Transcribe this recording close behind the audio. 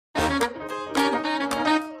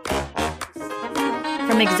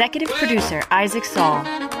From executive producer Isaac Saul,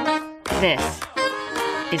 this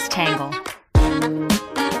is Tangle.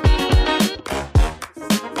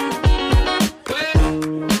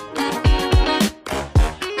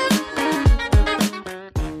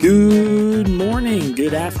 Good morning,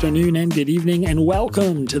 good afternoon, and good evening, and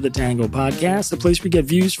welcome to the Tangle Podcast, a place we get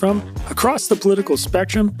views from across the political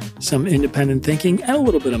spectrum, some independent thinking, and a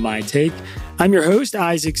little bit of my take. I'm your host,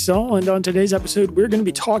 Isaac Saul, and on today's episode, we're going to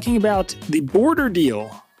be talking about the border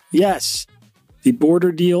deal. Yes, the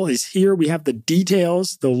border deal is here. We have the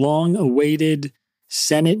details, the long-awaited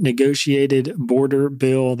Senate-negotiated border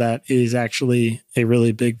bill that is actually a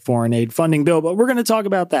really big foreign aid funding bill, but we're going to talk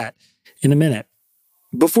about that in a minute.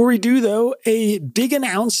 Before we do, though, a big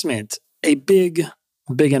announcement, a big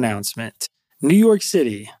announcement. New York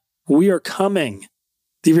City, we are coming.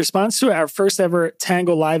 The response to our first ever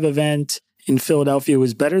Tangle Live event in Philadelphia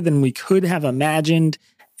was better than we could have imagined.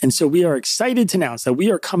 And so we are excited to announce that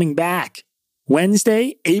we are coming back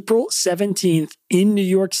Wednesday, April 17th in New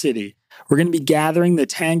York City. We're going to be gathering the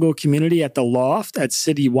Tangle community at the Loft at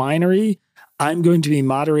City Winery. I'm going to be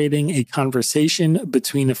moderating a conversation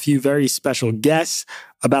between a few very special guests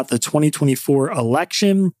about the 2024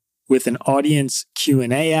 election with an audience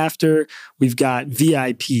Q&A after. We've got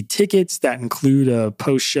VIP tickets that include a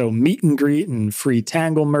post-show meet and greet and free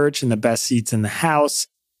Tangle merch and the best seats in the house.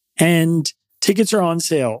 And tickets are on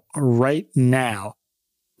sale right now.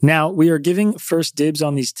 Now, we are giving first dibs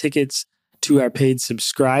on these tickets to our paid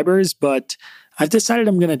subscribers, but I've decided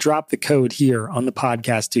I'm going to drop the code here on the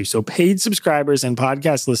podcast too. So paid subscribers and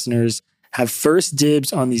podcast listeners have first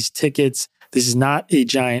dibs on these tickets. This is not a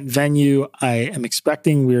giant venue. I am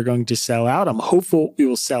expecting we are going to sell out. I'm hopeful we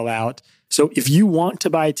will sell out. So if you want to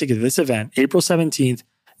buy a ticket to this event, April 17th,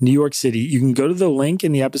 New York City, you can go to the link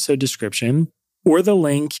in the episode description or the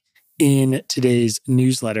link in today's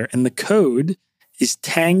newsletter. And the code is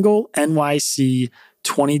Tangle NYC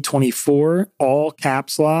 2024, all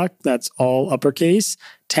caps lock, that's all uppercase,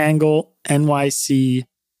 Tangle NYC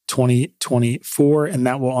 2024, and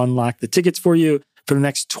that will unlock the tickets for you for the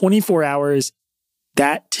next 24 hours.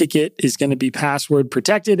 That ticket is going to be password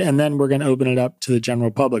protected, and then we're going to open it up to the general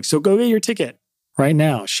public. So go get your ticket right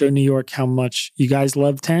now. Show New York how much you guys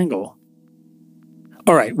love Tangle.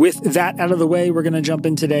 All right, with that out of the way, we're going to jump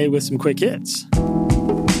in today with some quick hits.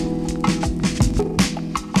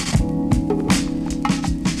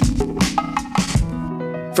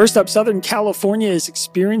 First up, Southern California is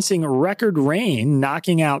experiencing record rain,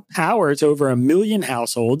 knocking out power to over 1 million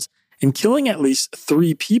households and killing at least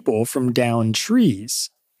 3 people from downed trees.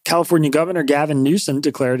 California Governor Gavin Newsom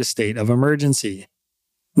declared a state of emergency.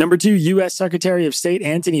 Number 2, U.S. Secretary of State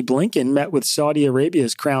Antony Blinken met with Saudi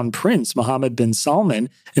Arabia's Crown Prince Mohammed bin Salman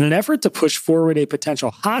in an effort to push forward a potential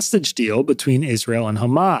hostage deal between Israel and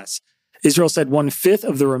Hamas. Israel said 1/5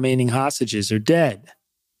 of the remaining hostages are dead.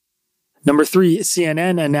 Number 3,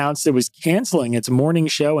 CNN announced it was canceling its morning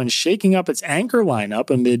show and shaking up its anchor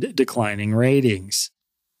lineup amid declining ratings.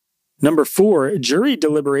 Number 4, jury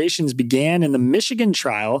deliberations began in the Michigan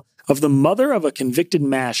trial of the mother of a convicted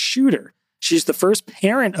mass shooter. She's the first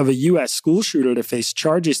parent of a U.S. school shooter to face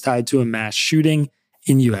charges tied to a mass shooting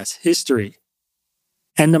in U.S. history.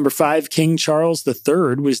 And number 5, King Charles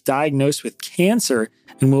III was diagnosed with cancer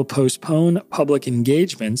and will postpone public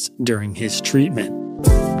engagements during his treatment.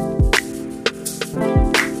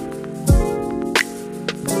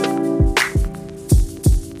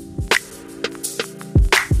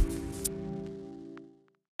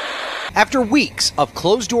 After weeks of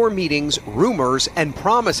closed-door meetings, rumors, and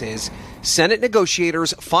promises, Senate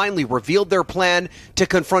negotiators finally revealed their plan to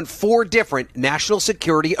confront 4 different national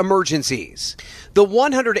security emergencies. The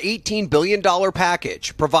 $118 billion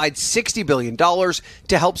package provides $60 billion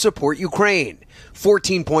to help support Ukraine,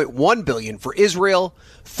 $14.1 billion for Israel,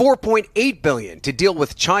 $4.8 billion to deal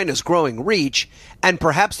with China's growing reach, and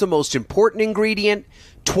perhaps the most important ingredient,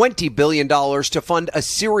 $20 billion to fund a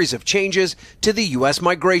series of changes to the U.S.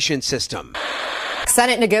 migration system.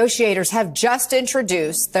 Senate negotiators have just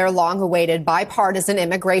introduced their long-awaited bipartisan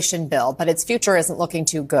immigration bill, but its future isn't looking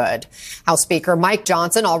too good. House Speaker Mike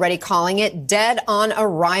Johnson already calling it dead on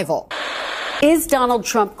arrival. Is Donald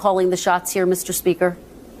Trump calling the shots here, Mr. Speaker?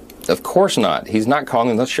 Of course not. He's not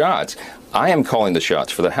calling the shots. I am calling the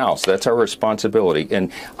shots for the House. That's our responsibility.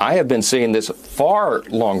 And I have been saying this far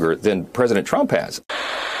longer than President Trump has.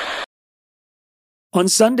 On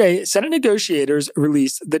Sunday, Senate negotiators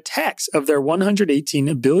released the text of their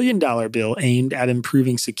 $118 billion bill aimed at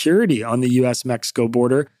improving security on the U.S.-Mexico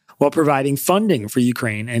border while providing funding for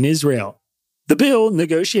Ukraine and Israel. The bill,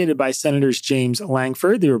 negotiated by Senators James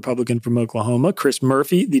Lankford, the Republican from Oklahoma, Chris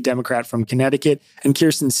Murphy, the Democrat from Connecticut, and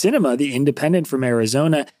Kyrsten Sinema, the Independent from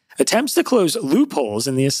Arizona, attempts to close loopholes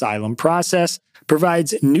in the asylum process,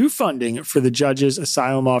 provides new funding for the judges,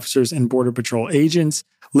 asylum officers, and Border Patrol agents,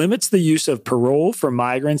 limits the use of parole for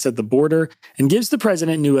migrants at the border, and gives the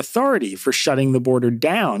president new authority for shutting the border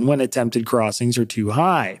down when attempted crossings are too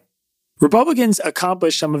high. Republicans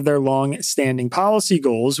accomplished some of their long-standing policy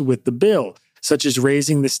goals with the bill, such as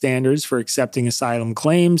raising the standards for accepting asylum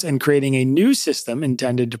claims and creating a new system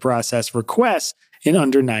intended to process requests in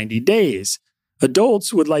under 90 days.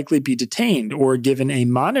 Adults would likely be detained or given a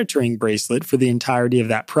monitoring bracelet for the entirety of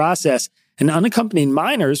that process, and unaccompanied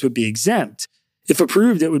minors would be exempt. If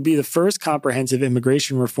approved, it would be the first comprehensive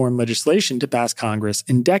immigration reform legislation to pass Congress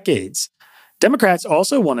in decades. Democrats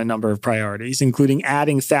also won a number of priorities, including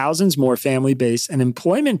adding thousands more family-based and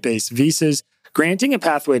employment-based visas, granting a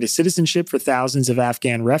pathway to citizenship for thousands of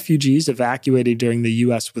Afghan refugees evacuated during the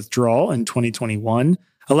U.S. withdrawal in 2021,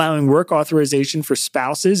 allowing work authorization for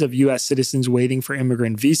spouses of U.S. citizens waiting for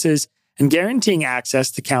immigrant visas, and guaranteeing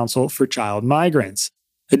access to counsel for child migrants.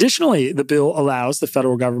 Additionally, the bill allows the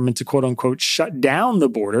federal government to quote-unquote shut down the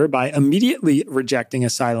border by immediately rejecting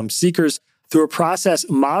asylum seekers through a process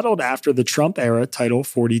modeled after the Trump-era Title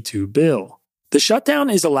 42 bill. The shutdown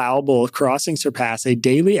is allowable if crossings surpass a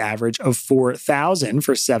daily average of 4,000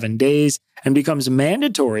 for 7 days and becomes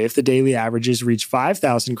mandatory if the daily averages reach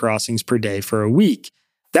 5,000 crossings per day for a week.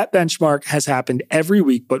 That benchmark has happened every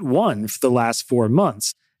week but one for the last 4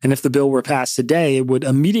 months, and if the bill were passed today, it would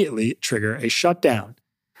immediately trigger a shutdown.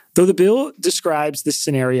 Though the bill describes this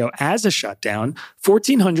scenario as a shutdown,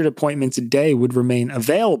 1,400 appointments a day would remain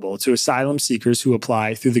available to asylum seekers who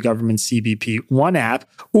apply through the government's CBP One app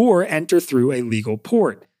or enter through a legal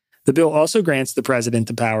port. The bill also grants the president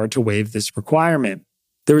the power to waive this requirement.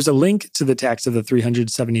 There is a link to the text of the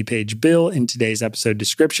 370-page bill in today's episode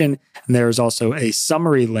description, and there is also a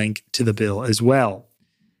summary link to the bill as well.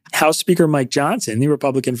 House Speaker Mike Johnson, the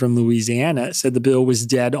Republican from Louisiana, said the bill was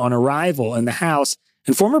dead on arrival in the House,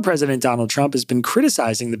 and former President Donald Trump has been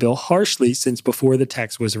criticizing the bill harshly since before the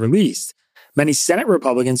text was released. Many Senate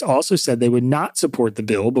Republicans also said they would not support the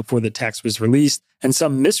bill before the text was released, and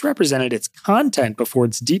some misrepresented its content before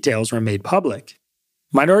its details were made public.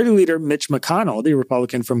 Minority Leader Mitch McConnell, the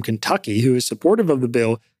Republican from Kentucky, who is supportive of the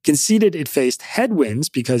bill, conceded it faced headwinds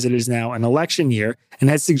because it is now an election year and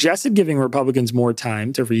has suggested giving Republicans more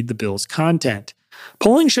time to read the bill's content.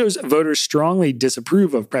 Polling shows voters strongly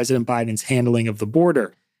disapprove of President Biden's handling of the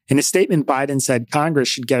border. In a statement, Biden said Congress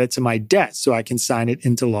should get it to my desk so I can sign it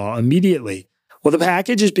into law immediately. While the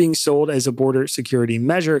package is being sold as a border security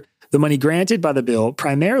measure, the money granted by the bill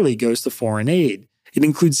primarily goes to foreign aid. It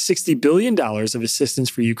includes $60 billion of assistance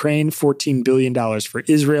for Ukraine, $14 billion for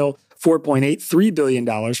Israel, $4.83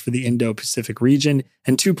 billion for the Indo-Pacific region,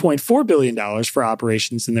 and $2.4 billion for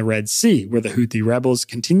operations in the Red Sea, where the Houthi rebels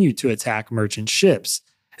continue to attack merchant ships.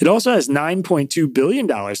 It also has $9.2 billion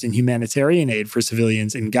in humanitarian aid for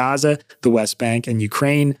civilians in Gaza, the West Bank, and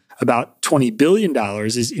Ukraine. About $20 billion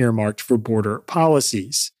is earmarked for border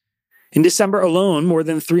policies. In December alone, more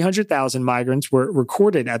than 300,000 migrants were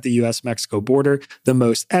recorded at the U.S.-Mexico border, the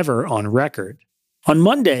most ever on record. On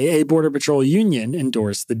Monday, a Border Patrol union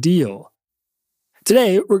endorsed the deal.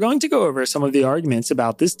 Today, we're going to go over some of the arguments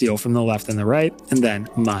about this deal from the left and the right, and then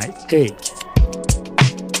my take.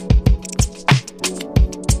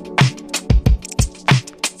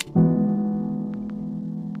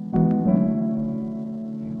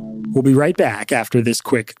 We'll be right back after this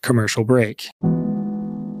quick commercial break.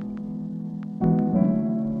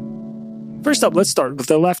 First up, let's start with what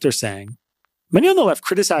the left are saying. Many on the left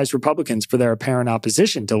criticize Republicans for their apparent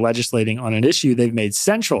opposition to legislating on an issue they've made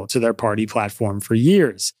central to their party platform for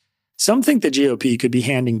years. Some think the GOP could be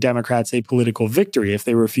handing Democrats a political victory if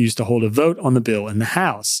they refuse to hold a vote on the bill in the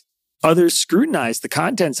House. Others scrutinize the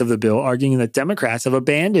contents of the bill, arguing that Democrats have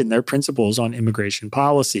abandoned their principles on immigration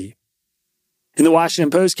policy. In the Washington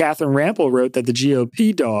Post, Catherine Rampell wrote that the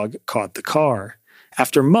GOP dog caught the car.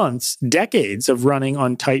 After months, decades of running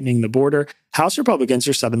on tightening the border, House Republicans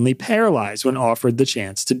are suddenly paralyzed when offered the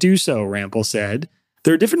chance to do so, Rampell said.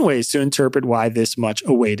 There are different ways to interpret why this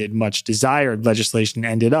much-awaited, much-desired legislation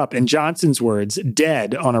ended up, in Johnson's words,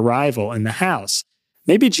 dead on arrival in the House.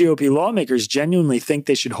 Maybe GOP lawmakers genuinely think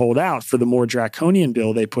they should hold out for the more draconian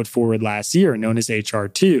bill they put forward last year, known as H.R.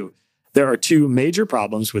 2. There are two major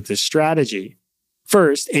problems with this strategy.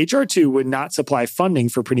 First, H.R. 2 would not supply funding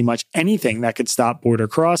for pretty much anything that could stop border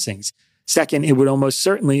crossings. Second, it would almost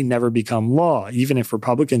certainly never become law, even if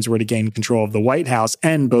Republicans were to gain control of the White House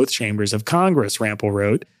and both chambers of Congress, Rampell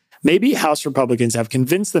wrote. Maybe House Republicans have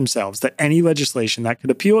convinced themselves that any legislation that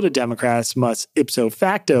could appeal to Democrats must ipso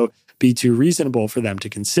facto be too reasonable for them to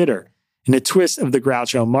consider. In a twist of the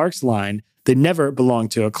Groucho Marx line, they never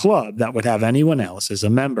belonged to a club that would have anyone else as a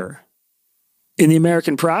member. In the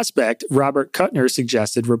American Prospect, Robert Kuttner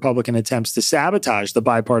suggested Republican attempts to sabotage the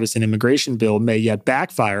bipartisan immigration bill may yet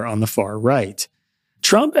backfire on the far right.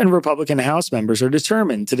 Trump and Republican House members are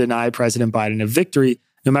determined to deny President Biden a victory,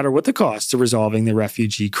 no matter what the cost to resolving the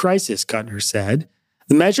refugee crisis, Kuttner said.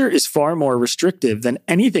 The measure is far more restrictive than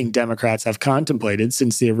anything Democrats have contemplated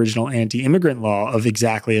since the original anti-immigrant law of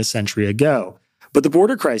exactly a century ago. But the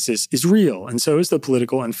border crisis is real, and so is the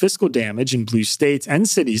political and fiscal damage in blue states and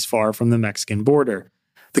cities far from the Mexican border.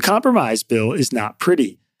 The compromise bill is not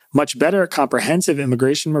pretty. Much better comprehensive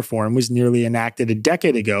immigration reform was nearly enacted a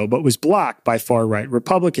decade ago, but was blocked by far-right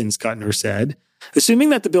Republicans, Kuttner said. Assuming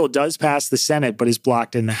that the bill does pass the Senate but is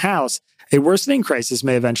blocked in the House, a worsening crisis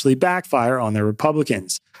may eventually backfire on the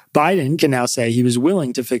Republicans. Biden can now say he was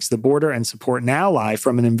willing to fix the border and support an ally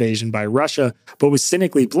from an invasion by Russia, but was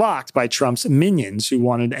cynically blocked by Trump's minions who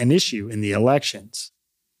wanted an issue in the elections.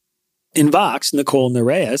 In Vox, Nicole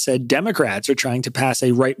Nerea said Democrats are trying to pass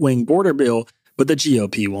a right-wing border bill, but the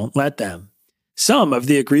GOP won't let them. Some of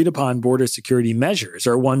the agreed-upon border security measures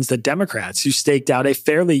are ones that Democrats who staked out a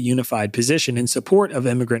fairly unified position in support of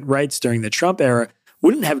immigrant rights during the Trump era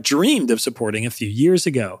wouldn't have dreamed of supporting a few years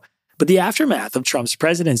ago. But the aftermath of Trump's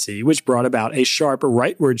presidency, which brought about a sharp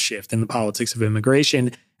rightward shift in the politics of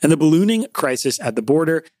immigration, and the ballooning crisis at the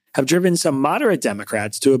border have driven some moderate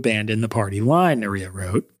Democrats to abandon the party line, Nerea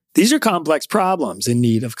wrote. These are complex problems in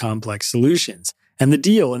need of complex solutions, and the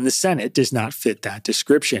deal in the Senate does not fit that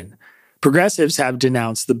description. Progressives have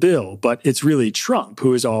denounced the bill, but it's really Trump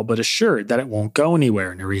who is all but assured that it won't go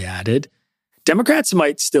anywhere, Nerea added. Democrats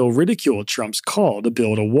might still ridicule Trump's call to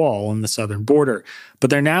build a wall on the southern border,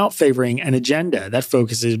 but they're now favoring an agenda that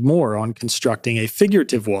focuses more on constructing a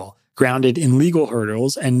figurative wall grounded in legal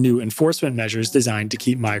hurdles and new enforcement measures designed to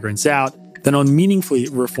keep migrants out than on meaningfully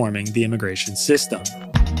reforming the immigration system.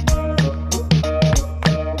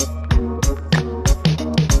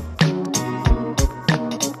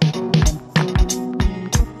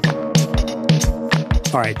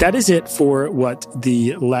 All right, that is it for what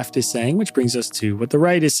the left is saying, which brings us to what the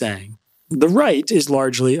right is saying. The right is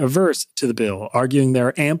largely averse to the bill, arguing there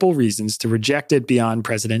are ample reasons to reject it beyond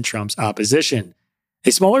President Trump's opposition.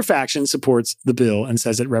 A smaller faction supports the bill and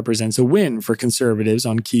says it represents a win for conservatives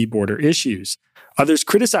on key border issues. Others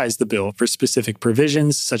criticize the bill for specific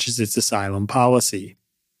provisions, such as its asylum policy.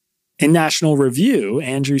 In National Review,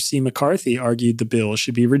 Andrew C. McCarthy argued the bill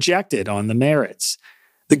should be rejected on the merits.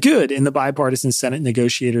 The good in the bipartisan Senate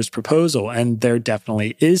negotiators' proposal, and there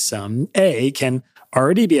definitely is some, A, can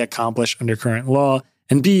already be accomplished under current law,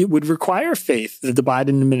 and B, would require faith that the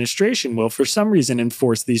Biden administration will for some reason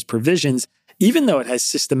enforce these provisions, even though it has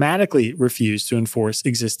systematically refused to enforce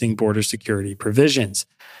existing border security provisions.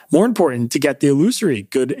 More important, to get the illusory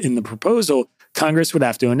good in the proposal, Congress would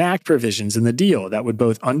have to enact provisions in the deal that would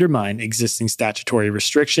both undermine existing statutory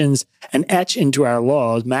restrictions and etch into our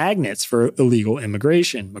laws magnets for illegal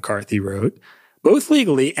immigration, McCarthy wrote. Both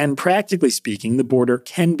legally and practically speaking, the border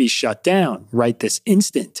can be shut down right this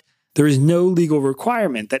instant. There is no legal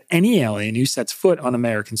requirement that any alien who sets foot on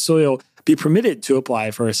American soil be permitted to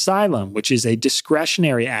apply for asylum, which is a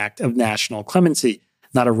discretionary act of national clemency,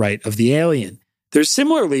 not a right of the alien. There's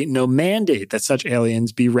similarly no mandate that such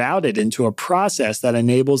aliens be routed into a process that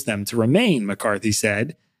enables them to remain, McCarthy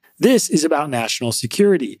said. This is about national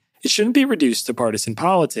security. It shouldn't be reduced to partisan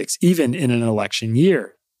politics, even in an election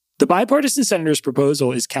year. The bipartisan senator's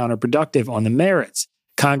proposal is counterproductive on the merits.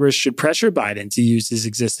 Congress should pressure Biden to use his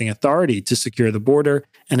existing authority to secure the border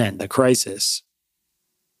and end the crisis.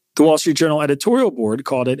 The Wall Street Journal editorial board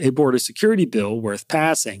called it a border security bill worth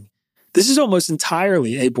passing. This is almost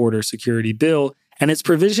entirely a border security bill, and its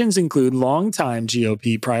provisions include longtime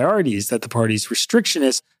GOP priorities that the party's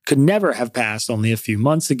restrictionists could never have passed only a few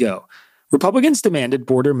months ago. Republicans demanded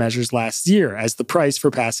border measures last year as the price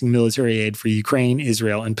for passing military aid for Ukraine,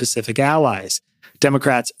 Israel, and Pacific allies.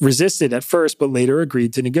 Democrats resisted at first, but later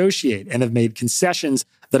agreed to negotiate and have made concessions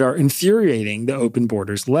that are infuriating the open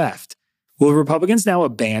borders left. Will Republicans now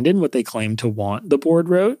abandon what they claim to want, the board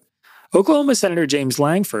wrote? Oklahoma Senator James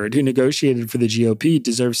Langford, who negotiated for the GOP,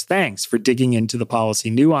 deserves thanks for digging into the policy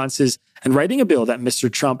nuances and writing a bill that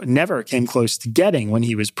Mr. Trump never came close to getting when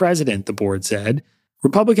he was president, the board said.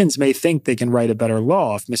 Republicans may think they can write a better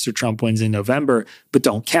law if Mr. Trump wins in November, but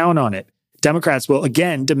don't count on it. Democrats will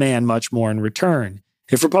again demand much more in return.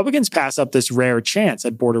 If Republicans pass up this rare chance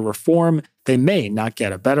at border reform, they may not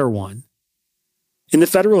get a better one. In The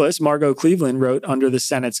Federalist, Margot Cleveland wrote, under the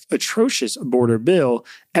Senate's atrocious border bill,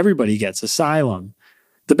 everybody gets asylum.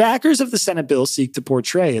 The backers of the Senate bill seek to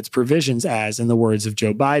portray its provisions as, in the words of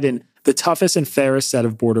Joe Biden, the toughest and fairest set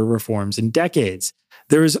of border reforms in decades.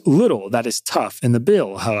 There is little that is tough in the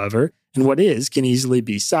bill, however, and what is can easily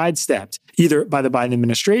be sidestepped, either by the Biden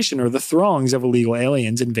administration or the throngs of illegal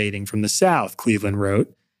aliens invading from the South, Cleveland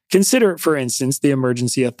wrote. Consider, for instance, the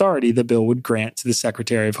emergency authority the bill would grant to the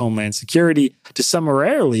Secretary of Homeland Security to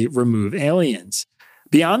summarily remove aliens.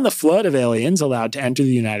 Beyond the flood of aliens allowed to enter the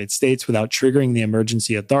United States without triggering the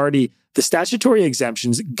emergency authority, the statutory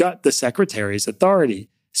exemptions gut the Secretary's authority.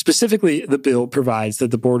 Specifically, the bill provides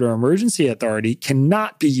that the Border Emergency Authority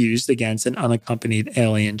cannot be used against an unaccompanied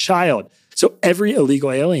alien child. So every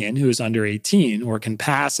illegal alien who is under 18 or can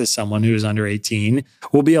pass as someone who is under 18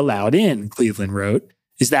 will be allowed in, Cleveland wrote.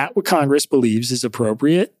 Is that what Congress believes is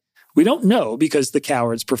appropriate? We don't know because the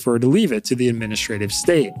cowards prefer to leave it to the administrative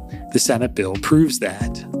state. The Senate bill proves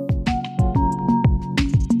that.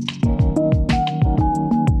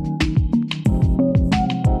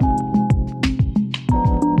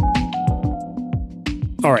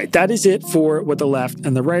 All right, that is it for what the left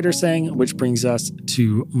and the right are saying, which brings us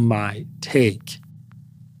to my take.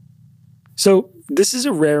 So this is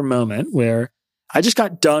a rare moment where I just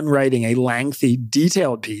got done writing a lengthy,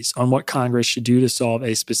 detailed piece on what Congress should do to solve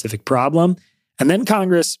a specific problem, and then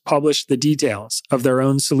Congress published the details of their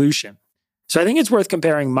own solution. So I think it's worth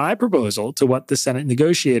comparing my proposal to what the Senate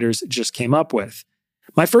negotiators just came up with.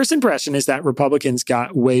 My first impression is that Republicans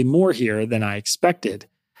got way more here than I expected.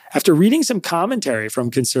 After reading some commentary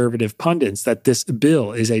from conservative pundits that this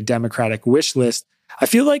bill is a Democratic wish list, I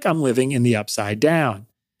feel like I'm living in the upside down.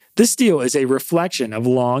 This deal is a reflection of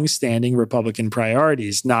long-standing Republican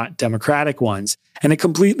priorities, not Democratic ones, and it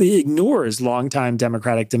completely ignores longtime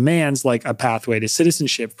Democratic demands like a pathway to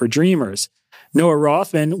citizenship for Dreamers. Noah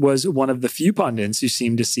Rothman was one of the few pundits who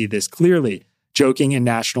seemed to see this clearly, joking in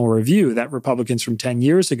National Review that Republicans from 10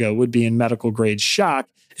 years ago would be in medical-grade shock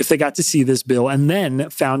if they got to see this bill and then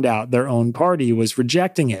found out their own party was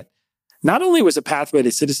rejecting it. Not only was a pathway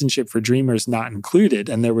to citizenship for Dreamers not included,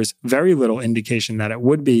 and there was very little indication that it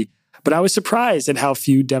would be, but I was surprised at how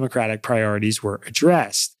few Democratic priorities were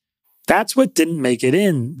addressed. That's what didn't make it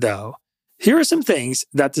in, though. Here are some things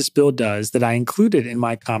that this bill does that I included in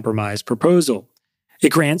my compromise proposal.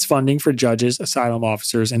 It grants funding for judges, asylum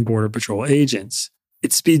officers, and Border Patrol agents.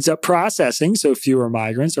 It speeds up processing so fewer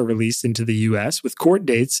migrants are released into the U.S. with court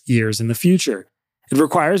dates years in the future. It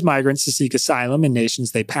requires migrants to seek asylum in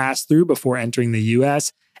nations they pass through before entering the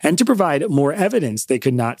U.S. and to provide more evidence they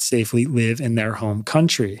could not safely live in their home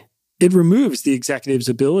country. It removes the executive's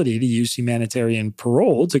ability to use humanitarian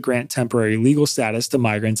parole to grant temporary legal status to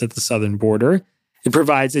migrants at the southern border. It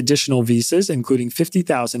provides additional visas, including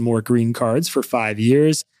 50,000 more green cards for 5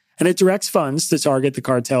 years. And it directs funds to target the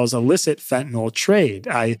cartel's illicit fentanyl trade.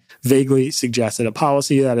 I vaguely suggested a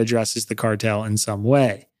policy that addresses the cartel in some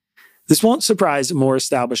way. This won't surprise more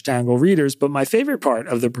established Tangle readers, but my favorite part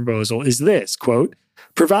of the proposal is this, quote,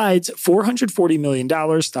 provides $440 million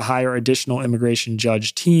to hire additional immigration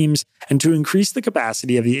judge teams and to increase the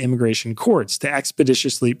capacity of the immigration courts to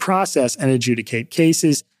expeditiously process and adjudicate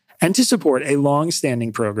cases and to support a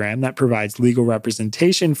long-standing program that provides legal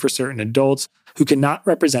representation for certain adults who cannot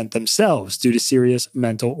represent themselves due to serious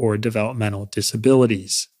mental or developmental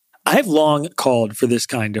disabilities. I have long called for this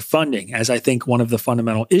kind of funding, as I think one of the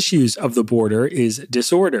fundamental issues of the border is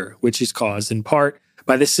disorder, which is caused in part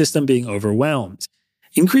by the system being overwhelmed.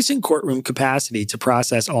 Increasing courtroom capacity to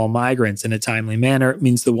process all migrants in a timely manner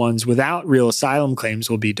means the ones without real asylum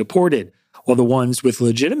claims will be deported, while the ones with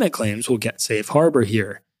legitimate claims will get safe harbor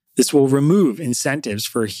here. This will remove incentives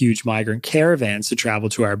for huge migrant caravans to travel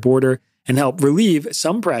to our border and help relieve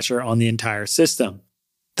some pressure on the entire system.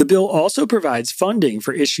 The bill also provides funding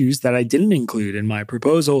for issues that I didn't include in my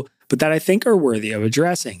proposal, but that I think are worthy of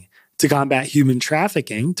addressing. To combat human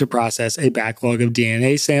trafficking, to process a backlog of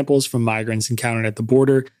DNA samples from migrants encountered at the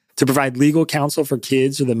border, to provide legal counsel for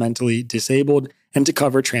kids or the mentally disabled, and to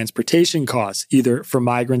cover transportation costs, either for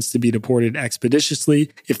migrants to be deported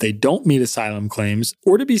expeditiously if they don't meet asylum claims,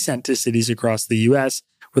 or to be sent to cities across the U.S.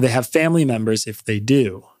 where they have family members if they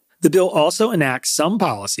do. The bill also enacts some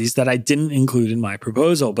policies that I didn't include in my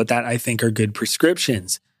proposal, but that I think are good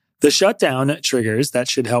prescriptions. The shutdown triggers that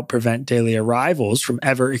should help prevent daily arrivals from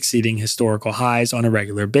ever exceeding historical highs on a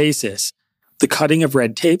regular basis. The cutting of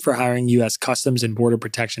red tape for hiring U.S. Customs and Border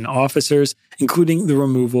Protection officers, including the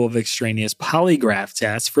removal of extraneous polygraph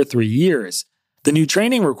tests for 3 years. The new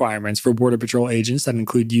training requirements for Border Patrol agents that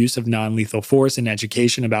include use of non-lethal force and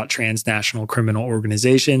education about transnational criminal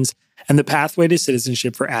organizations, and the pathway to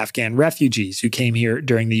citizenship for Afghan refugees who came here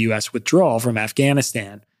during the U.S. withdrawal from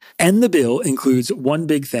Afghanistan. And the bill includes one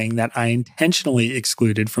big thing that I intentionally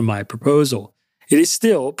excluded from my proposal. It is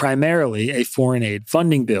still primarily a foreign aid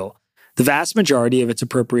funding bill. The vast majority of its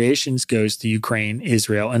appropriations goes to Ukraine,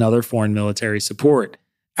 Israel, and other foreign military support.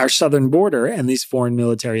 Our southern border and these foreign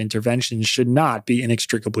military interventions should not be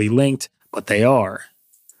inextricably linked, but they are.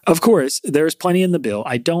 Of course, there is plenty in the bill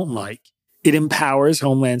I don't like. It empowers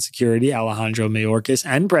Homeland Security Alejandro Mayorkas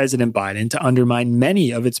and President Biden to undermine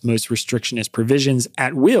many of its most restrictionist provisions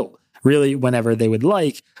at will, really whenever they would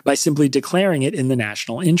like, by simply declaring it in the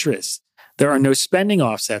national interest. There are no spending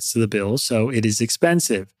offsets to the bill, so it is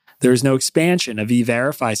expensive. There is no expansion of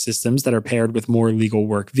E-Verify systems that are paired with more legal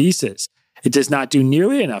work visas. It does not do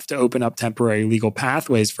nearly enough to open up temporary legal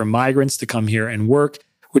pathways for migrants to come here and work,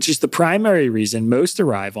 which is the primary reason most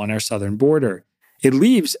arrive on our southern border. It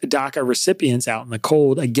leaves DACA recipients out in the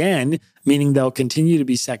cold again, meaning they'll continue to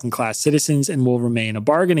be second-class citizens and will remain a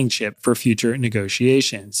bargaining chip for future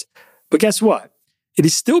negotiations. But guess what? It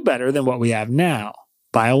is still better than what we have now,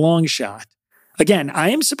 by a long shot. Again, I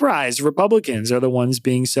am surprised Republicans are the ones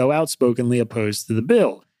being so outspokenly opposed to the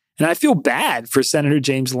bill. And I feel bad for Senator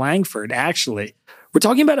James Langford, actually. We're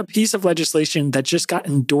talking about a piece of legislation that just got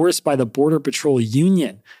endorsed by the Border Patrol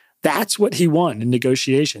Union. That's what he won in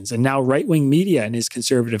negotiations. And now right-wing media and his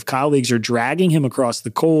conservative colleagues are dragging him across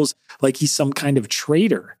the coals like he's some kind of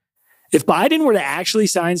traitor. If Biden were to actually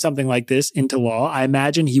sign something like this into law, I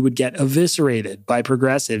imagine he would get eviscerated by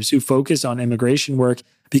progressives who focus on immigration work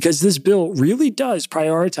because this bill really does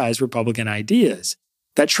prioritize Republican ideas.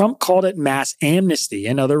 That Trump called it mass amnesty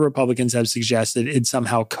and other Republicans have suggested it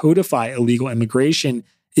somehow codify illegal immigration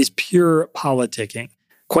is pure politicking.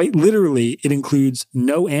 Quite literally, it includes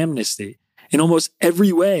no amnesty. In almost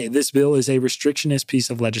every way, this bill is a restrictionist piece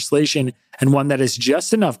of legislation and one that has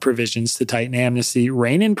just enough provisions to tighten amnesty,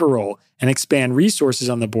 rein in parole, and expand resources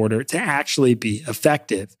on the border to actually be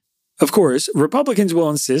effective. Of course, Republicans will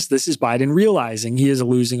insist this is Biden realizing he is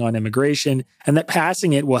losing on immigration and that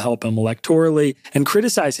passing it will help him electorally, and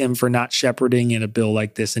criticize him for not shepherding in a bill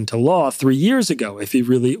like this into law 3 years ago if he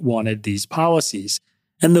really wanted these policies.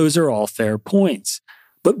 And those are all fair points.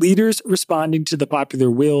 But leaders responding to the popular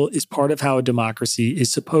will is part of how a democracy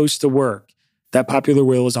is supposed to work. That popular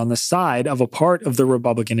will is on the side of a part of the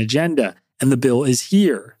Republican agenda, and the bill is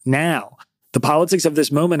here, now. The politics of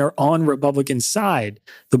this moment are on Republicans' side.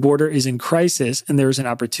 The border is in crisis, and there is an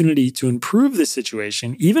opportunity to improve the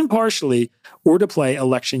situation, even partially, or to play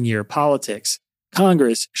election year politics.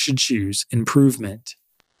 Congress should choose improvement.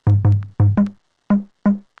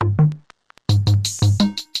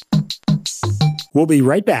 We'll be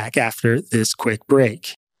right back after this quick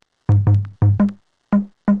break.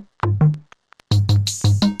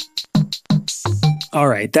 All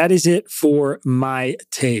right, that is it for my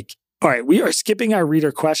take. All right, we are skipping our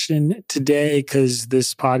reader question today because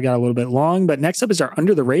this pod got a little bit long, but next up is our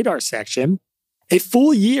Under the Radar section. A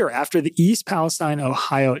full year after the East Palestine,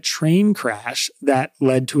 Ohio train crash that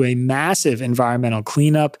led to a massive environmental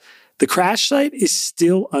cleanup, the crash site is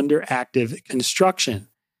still under active construction.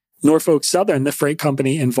 Norfolk Southern, the freight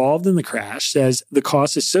company involved in the crash, says the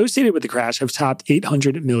costs associated with the crash have topped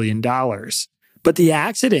 $800 million. But the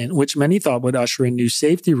accident, which many thought would usher in new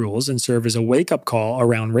safety rules and serve as a wake-up call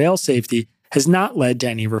around rail safety, has not led to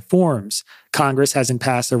any reforms. Congress hasn't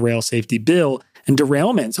passed a rail safety bill, and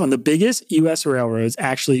derailments on the biggest U.S. railroads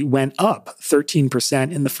actually went up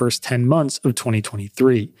 13% in the first 10 months of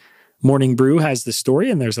 2023. Morning Brew has the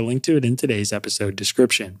story, and there's a link to it in today's episode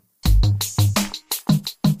description.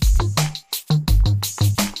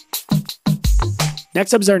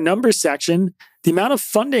 Next up is our numbers section. The amount of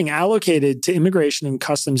funding allocated to immigration and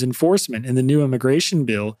customs enforcement in the new immigration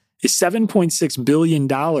bill is $7.6 billion,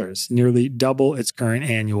 nearly double its current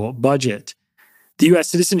annual budget. The U.S.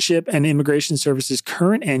 Citizenship and Immigration Service's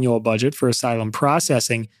current annual budget for asylum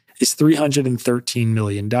processing is $313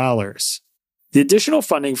 million. The additional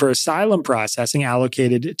funding for asylum processing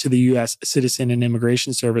allocated to the U.S. Citizen and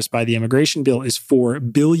Immigration Service by the immigration bill is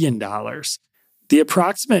 $4 billion. The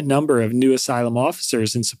approximate number of new asylum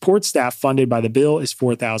officers and support staff funded by the bill is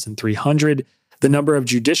 4,300. The number of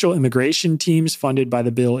judicial immigration teams funded by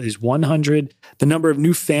the bill is 100. The number of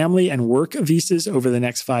new family and work visas over the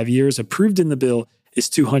next 5 years approved in the bill is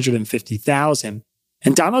 250,000.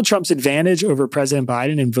 And Donald Trump's advantage over President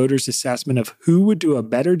Biden in voters' assessment of who would do a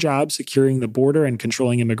better job securing the border and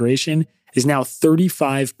controlling immigration is now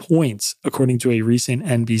 35 points, according to a recent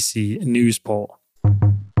NBC News poll.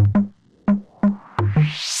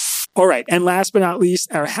 All right, and last but not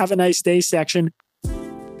least, our Have a Nice Day section.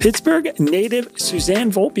 Pittsburgh native Suzanne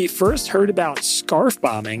Volpe first heard about scarf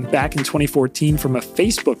bombing back in 2014 from a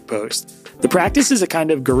Facebook post. The practice is a kind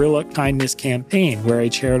of guerrilla kindness campaign where a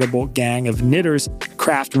charitable gang of knitters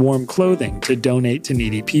craft warm clothing to donate to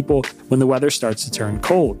needy people when the weather starts to turn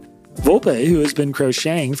cold. Volpe, who has been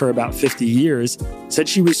crocheting for about 50 years, said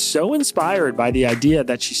she was so inspired by the idea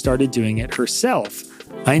that she started doing it herself.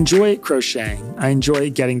 I enjoy crocheting. I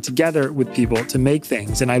enjoy getting together with people to make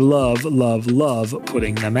things, and I love, love, love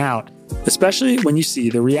putting them out, especially when you see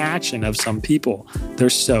the reaction of some people.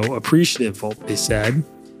 They're so appreciative, Volpe said.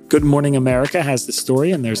 Good Morning America has the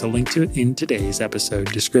story, and there's a link to it in today's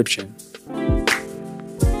episode description.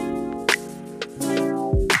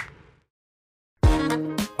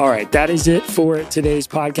 All right, that is it for today's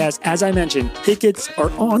podcast. As I mentioned, tickets are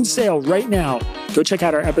on sale right now. Go check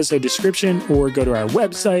out our episode description or go to our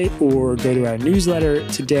website or go to our newsletter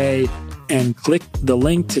today and click the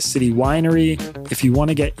link to City Winery. If you want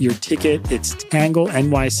to get your ticket, it's Tangle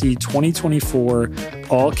NYC 2024,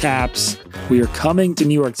 all caps. We are coming to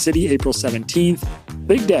New York City April 17th.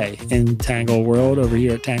 Big day in Tangle World over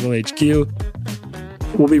here at Tangle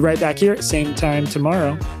HQ. We'll be right back here at same time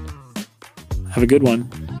tomorrow. Have a good one.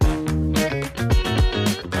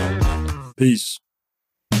 Peace.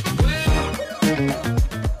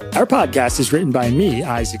 Our podcast is written by me,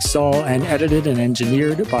 Isaac Saul, and edited and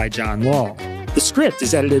engineered by John Wall. The script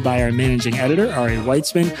is edited by our managing editor, Ari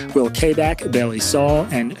Weitzman, Will Kabak, Bailey Saul,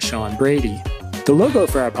 and Sean Brady. The logo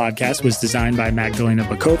for our podcast was designed by Magdalena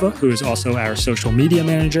Bakova, who is also our social media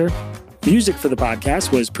manager. Music for the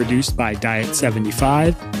podcast was produced by Diet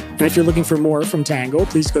 75. And if you're looking for more from Tangle,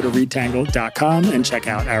 please go to readtangle.com and check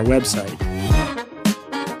out our website.